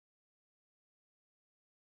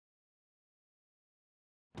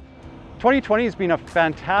2020 has been a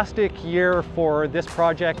fantastic year for this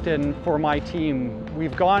project and for my team.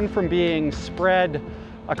 We've gone from being spread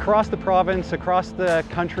across the province, across the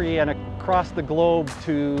country, and across the globe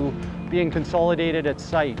to being consolidated at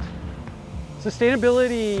site.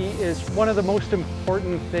 Sustainability is one of the most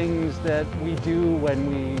important things that we do when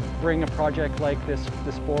we bring a project like this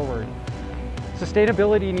forward.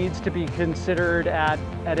 Sustainability needs to be considered at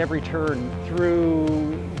every turn,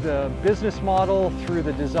 through the business model, through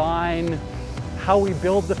the design, how we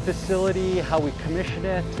build the facility, how we commission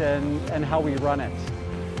it, and how we run it.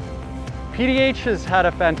 PDH has had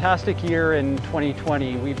a fantastic year in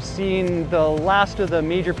 2020. We've seen the last of the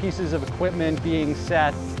major pieces of equipment being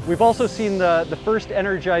set. We've also seen the first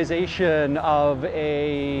energization of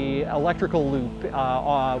an electrical loop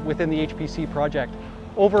within the HPC project.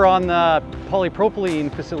 Over on the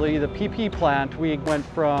polypropylene facility, the PP plant, we went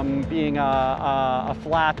from being a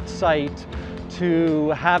flat site to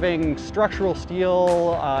having structural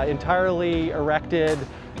steel entirely erected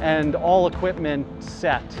and all equipment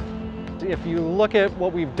set. If you look at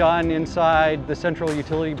what we've done inside the central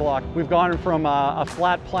utility block, we've gone from a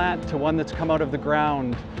flat plant to one that's come out of the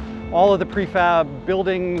ground. All of the prefab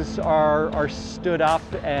buildings are stood up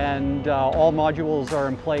and all modules are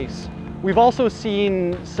in place. We've also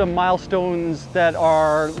seen some milestones that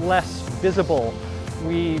are less visible.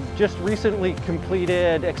 We just recently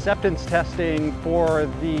completed acceptance testing for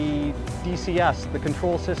the DCS, the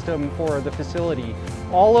control system for the facility.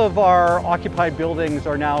 All of our occupied buildings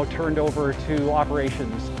are now turned over to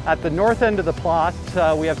operations. At the north end of the plot,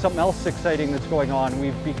 we have something else exciting that's going on.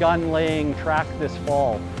 We've begun laying track this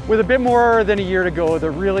fall. With a bit more than a year to go, the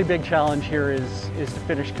really big challenge here is to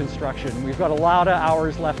finish construction. We've got a lot of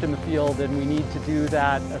hours left in the field, and we need to do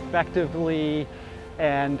that effectively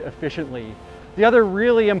and efficiently. The other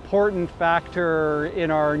really important factor in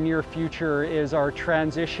our near future is our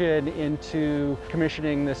transition into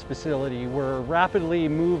commissioning this facility. We're rapidly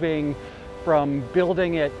moving from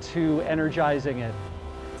building it to energizing it.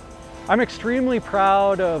 I'm extremely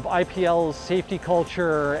proud of IPL's safety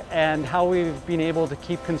culture and how we've been able to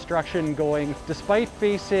keep construction going. Despite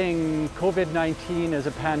facing COVID-19 as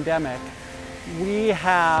a pandemic, we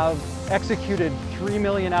have executed 3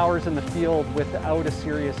 million hours in the field without a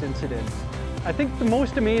serious incident. I think the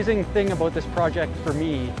most amazing thing about this project for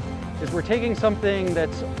me is we're taking something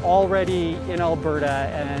that's already in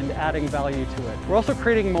Alberta and adding value to it. We're also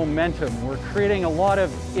creating momentum. We're creating a lot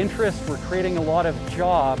of interest, we're creating a lot of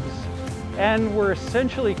jobs, and we're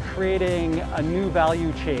essentially creating a new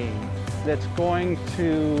value chain that's going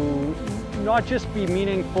to not just be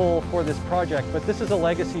meaningful for this project, but this is a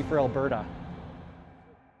legacy for Alberta.